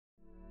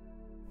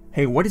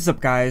Hey, what is up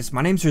guys,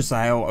 my name's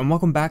Rizio, and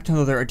welcome back to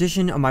another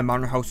edition of my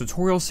Modern House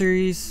tutorial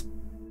series.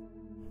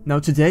 Now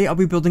today I'll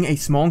be building a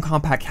small and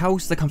compact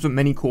house that comes with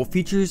many cool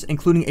features,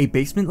 including a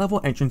basement level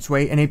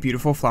entranceway and a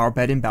beautiful flower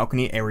bed and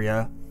balcony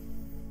area.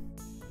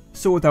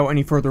 So without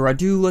any further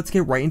ado, let's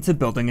get right into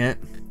building it.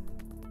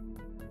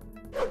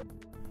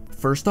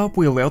 First up,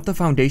 we'll lay out the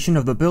foundation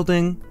of the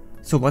building,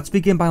 so let's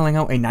begin by laying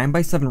out a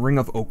 9x7 ring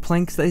of oak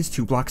planks that is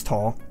 2 blocks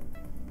tall.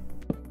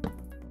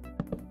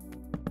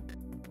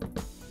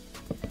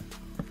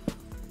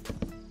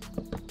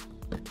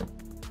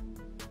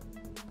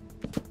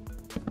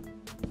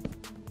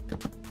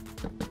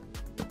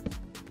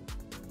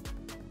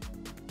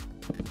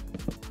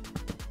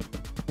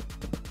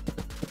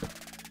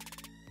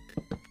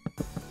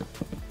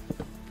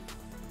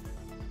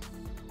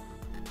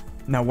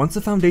 Now once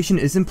the foundation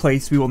is in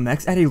place, we will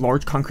next add a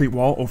large concrete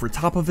wall over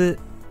top of it.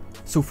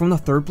 So from the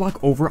third block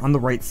over on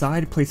the right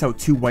side, place out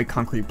 2 white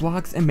concrete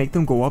blocks and make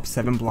them go up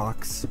 7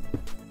 blocks.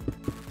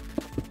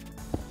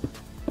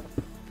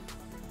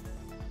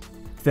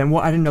 Then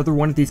we'll add another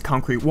one of these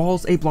concrete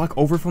walls a block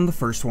over from the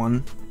first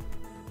one.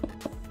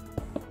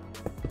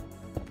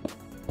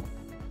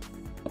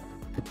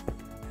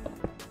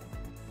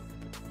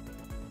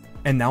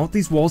 And now with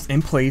these walls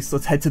in place,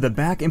 let's head to the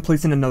back and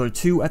place in another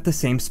 2 at the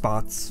same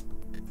spots.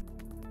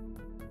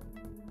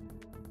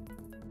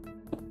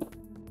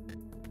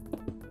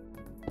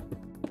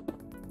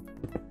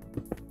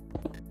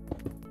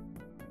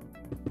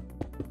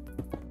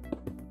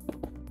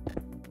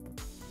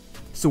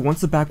 So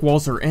once the back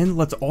walls are in,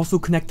 let's also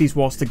connect these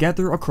walls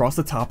together across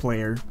the top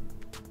layer.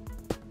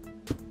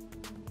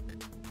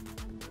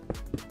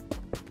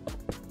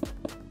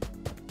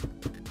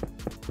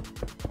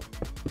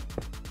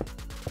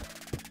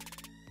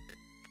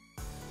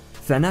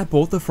 Then at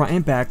both the front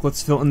and back,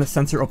 let's fill in the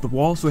center of the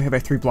wall so we have a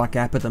 3 block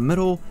gap in the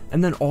middle,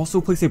 and then also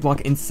place a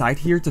block inside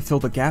here to fill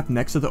the gap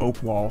next to the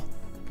oak wall.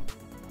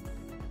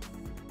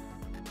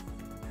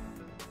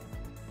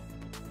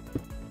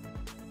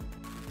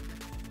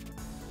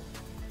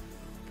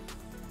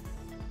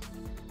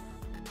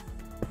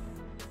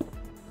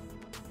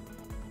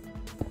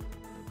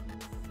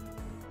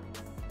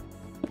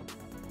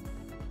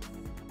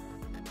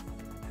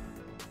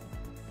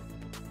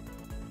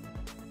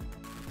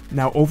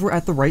 Now over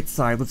at the right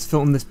side, let's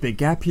fill in this big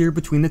gap here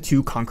between the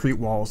 2 concrete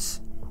walls.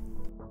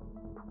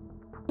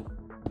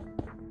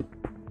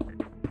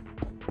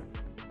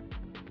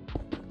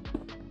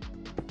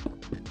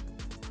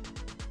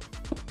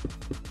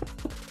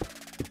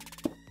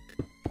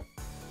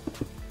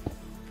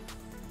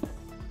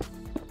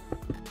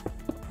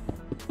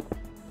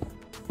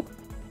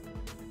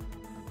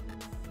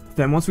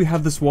 Then once we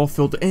have this wall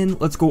filled in,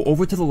 let's go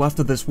over to the left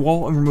of this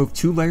wall and remove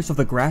 2 layers of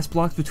the grass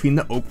blocks between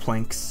the oak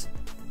planks.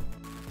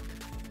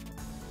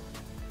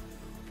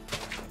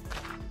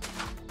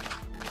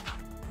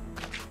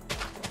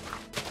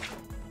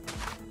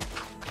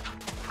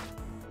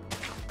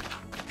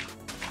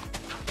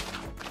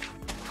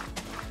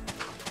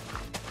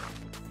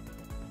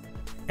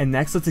 And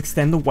next, let's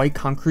extend the white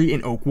concrete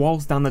and oak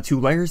walls down the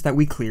 2 layers that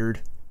we cleared.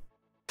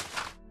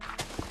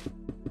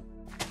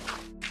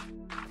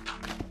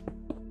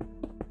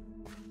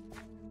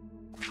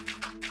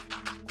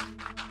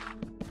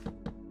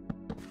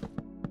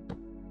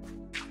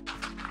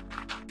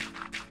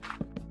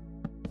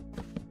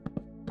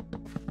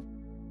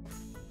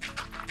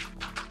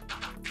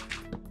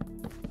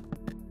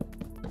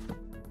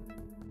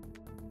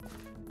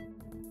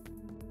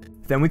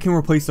 Then we can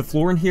replace the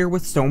floor in here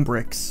with stone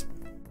bricks.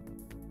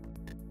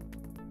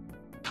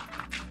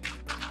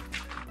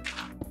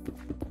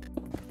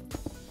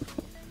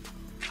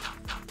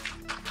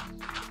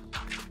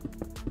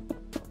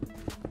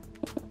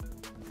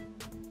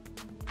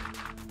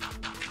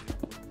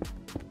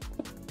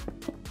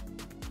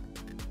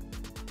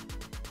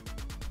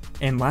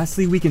 And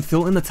lastly, we can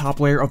fill in the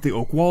top layer of the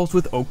oak walls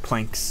with oak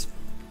planks.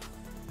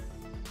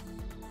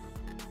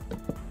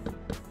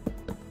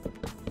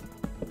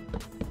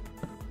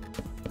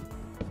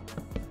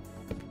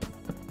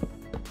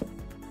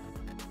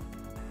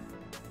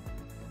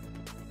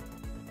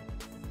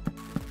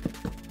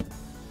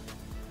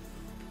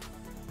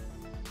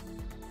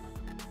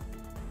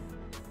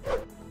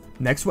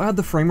 Next, we'll add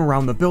the frame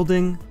around the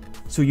building.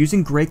 So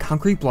using gray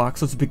concrete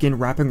blocks, let's begin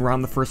wrapping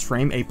around the first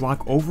frame a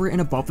block over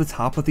and above the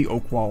top of the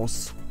oak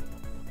walls.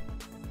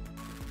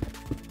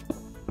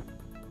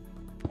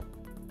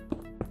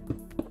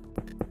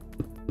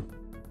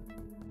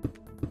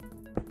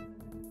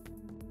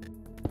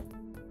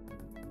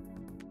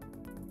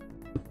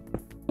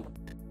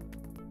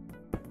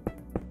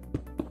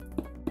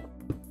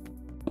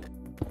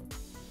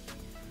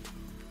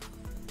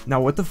 Now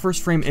with the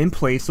first frame in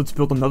place, let's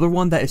build another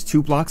one that is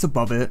 2 blocks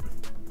above it.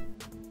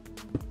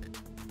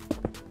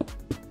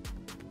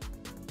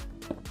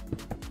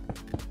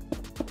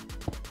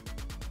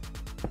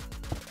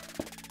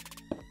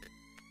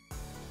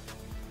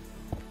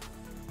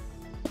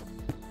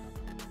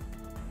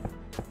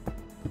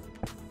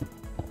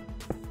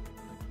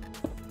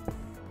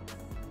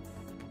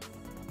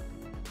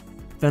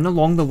 Then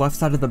along the left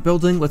side of the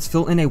building, let's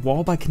fill in a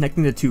wall by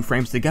connecting the two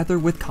frames together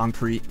with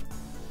concrete.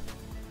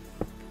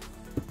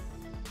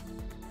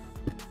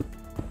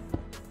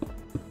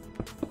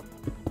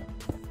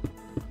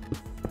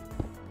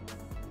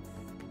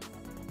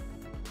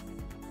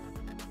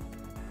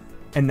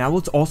 And now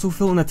let's also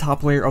fill in the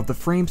top layer of the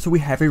frame so we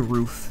have a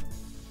roof.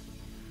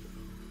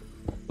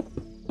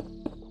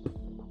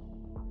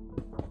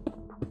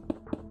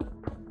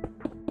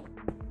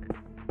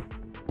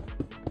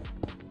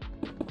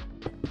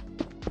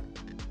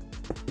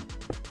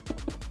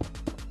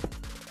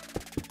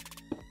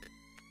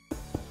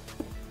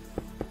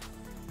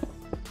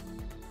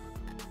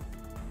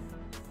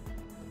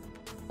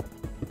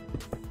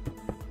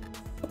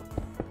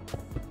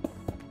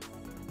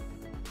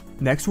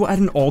 Next we'll add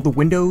in all the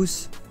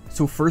windows,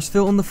 so first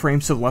fill in the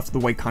frames to the left of the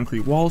white concrete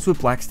walls with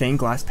black stained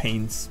glass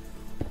panes.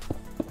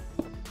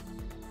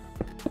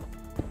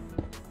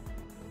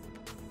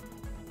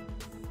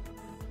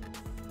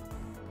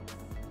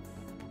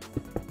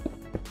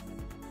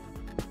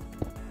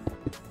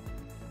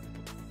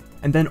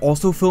 And then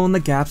also fill in the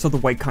gaps of the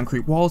white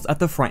concrete walls at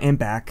the front and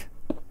back.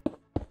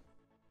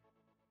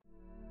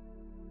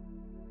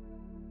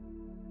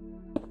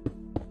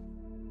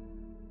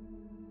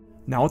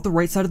 Now at the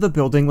right side of the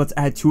building, let's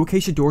add 2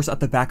 acacia doors at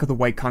the back of the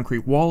white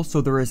concrete wall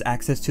so there is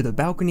access to the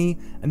balcony,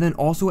 and then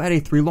also add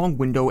a 3-long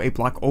window a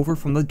block over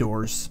from the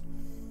doors.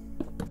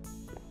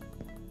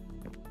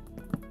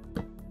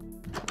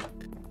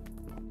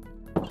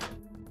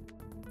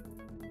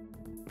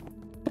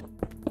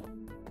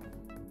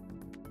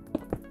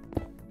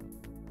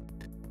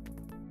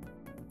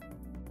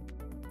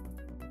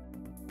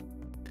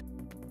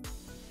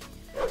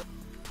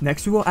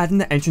 Next we will add in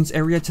the entrance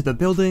area to the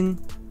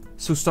building.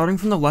 So starting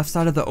from the left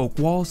side of the oak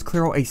walls,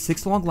 clear out a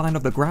 6-long line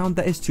of the ground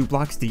that is 2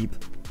 blocks deep.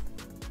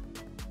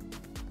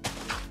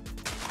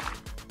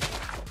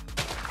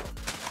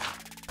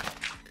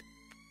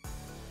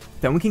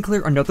 Then we can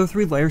clear another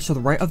 3 layers to the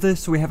right of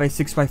this so we have a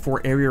 6x4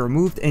 area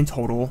removed in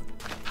total.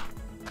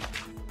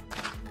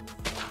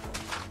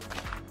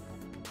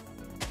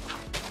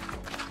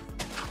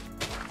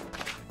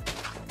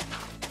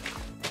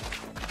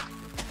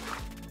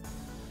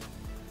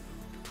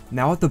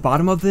 Now at the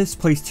bottom of this,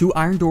 place 2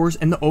 iron doors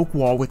in the oak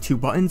wall with 2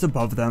 buttons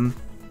above them.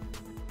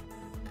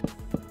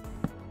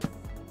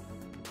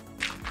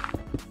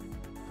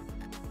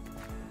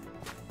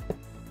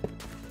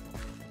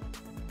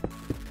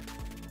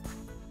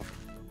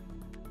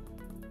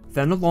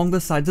 Then along the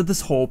sides of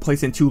this hole,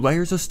 place in 2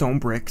 layers of stone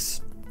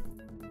bricks.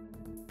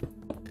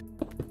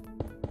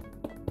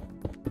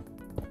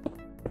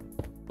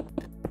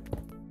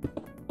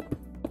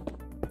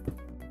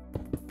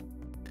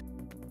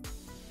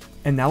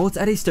 And now let's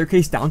add a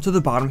staircase down to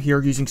the bottom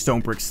here using stone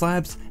brick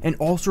slabs, and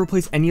also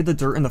replace any of the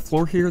dirt in the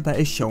floor here that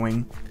is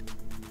showing.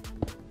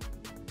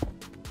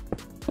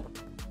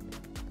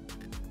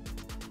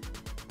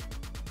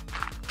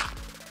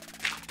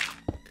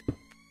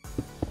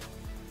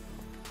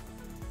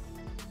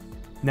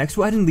 Next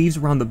we'll add in leaves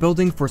around the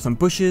building for some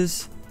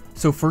bushes.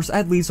 So first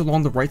add leaves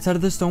along the right side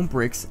of the stone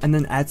bricks, and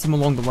then add some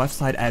along the left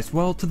side as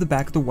well to the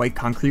back of the white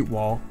concrete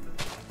wall.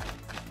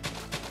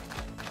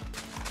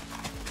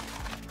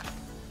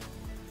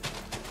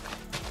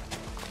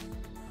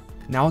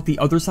 Now at the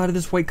other side of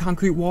this white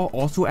concrete wall,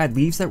 also add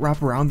leaves that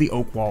wrap around the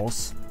oak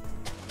walls.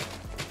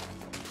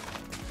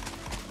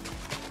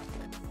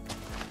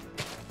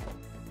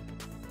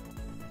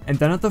 And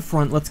then at the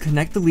front, let's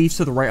connect the leaves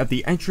to the right of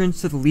the entrance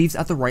to the leaves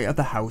at the right of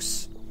the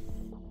house.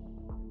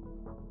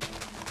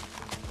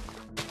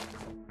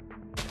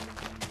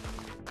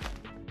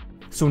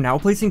 So now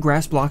placing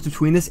grass blocks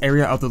between this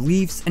area of the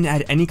leaves and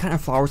add any kind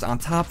of flowers on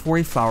top for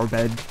a flower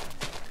bed.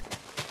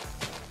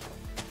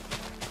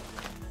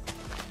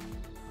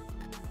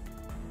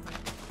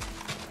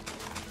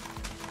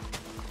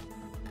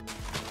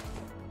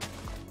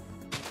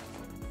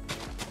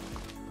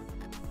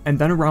 And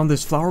then around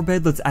this flower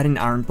bed, let's add an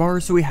iron bar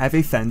so we have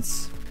a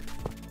fence.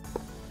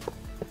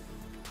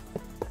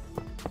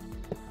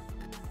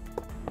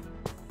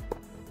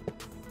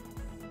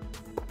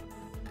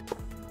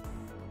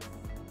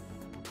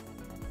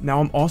 Now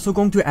I'm also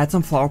going to add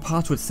some flower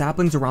pots with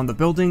saplings around the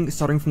building,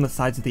 starting from the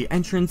sides of the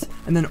entrance,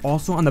 and then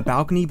also on the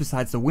balcony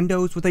besides the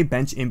windows with a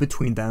bench in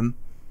between them.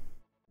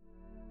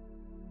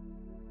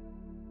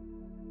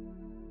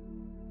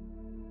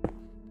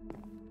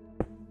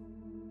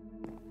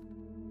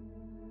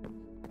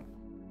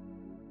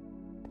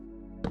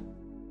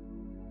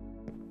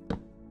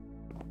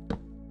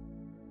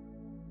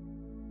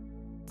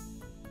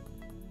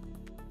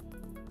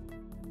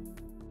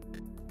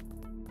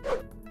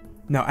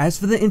 Now as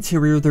for the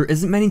interior, there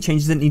isn't many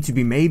changes that need to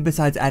be made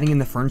besides adding in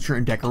the furniture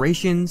and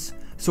decorations,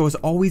 so as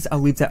always I'll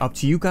leave that up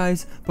to you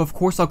guys, but of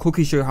course I'll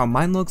quickly show you how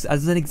mine looks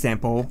as an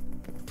example.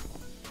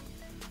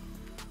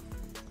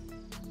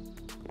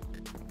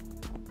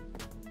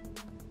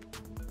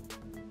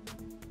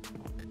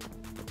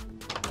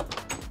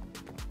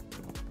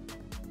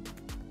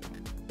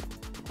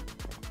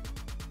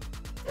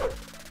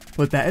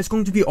 But that is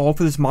going to be all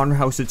for this modern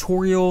house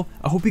tutorial.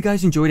 I hope you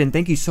guys enjoyed and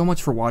thank you so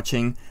much for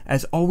watching.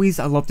 As always,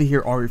 I'd love to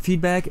hear all your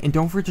feedback and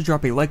don't forget to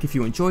drop a like if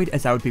you enjoyed,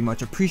 as that would be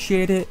much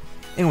appreciated.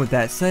 And with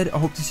that said, I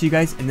hope to see you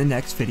guys in the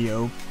next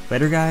video.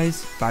 Later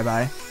guys, bye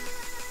bye.